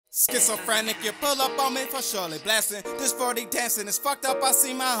Schizophrenic, you pull up on me for surely blasting. This 40 dancing is fucked up, I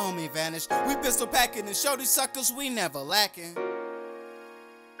see my homie vanish. We pistol packing and show these suckers we never lacking.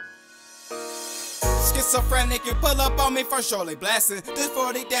 Schizophrenic, you pull up on me for surely blasting. This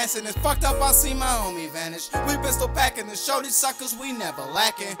 40 dancing is fucked up, I see my homie vanish. We pistol packing and show these suckers we never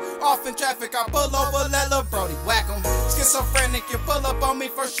lacking. Off in traffic, I pull over, let lil' Brody whack 'em. Schizophrenic, you pull up on me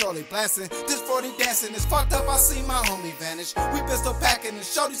for surely blasting. This 40 dancing is fucked up, I see my homie vanish. We pistol packing and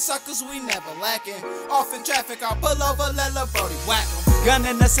show these suckers we never lacking. Off in traffic, I pull over, let lil' Brody whack 'em.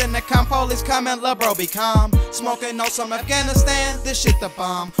 Gunning us in the com, police coming, lil' bro be calm. Smoking on some Afghanistan, this shit the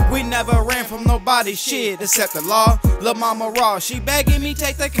bomb. We never ran from nobody, shit, except the law. Lil' mama raw, she begging me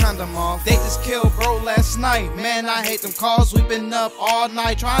take the condom off. They just killed bro last night, man I hate them calls. We been up all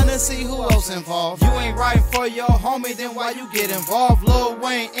night trying to see who else involved. You ain't right for your homie, then why you get involved? Lil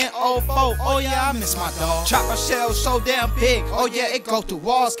Wayne in 04, oh yeah I miss my dog. Chopper shell so damn big, oh yeah it go through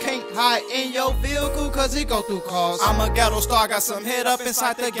walls. Can't hide in your vehicle cause it go through cars. I'm a ghetto star, got some hit up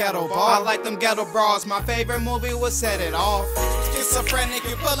inside the ghetto bar. I like them ghetto bras, my favorite movie was Set It Off. Schizophrenic,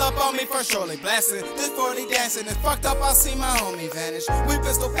 you pull up on me for surely blasting. This 40 dancing is fucked up, I see my homie vanish. We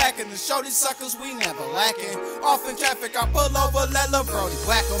pistol packing and show these suckers we never lacking. Off in traffic, I pull over, let lil' Brody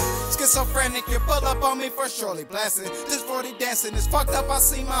whack 'em. Schizophrenic, you pull up on me for surely blasting. This 40 dancing is fucked up, I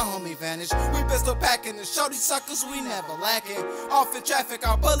see my homie vanish. We pistol packing and show these suckers we never lacking. Off in traffic,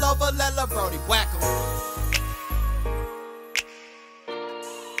 I pull over, let lil' Brody whack 'em.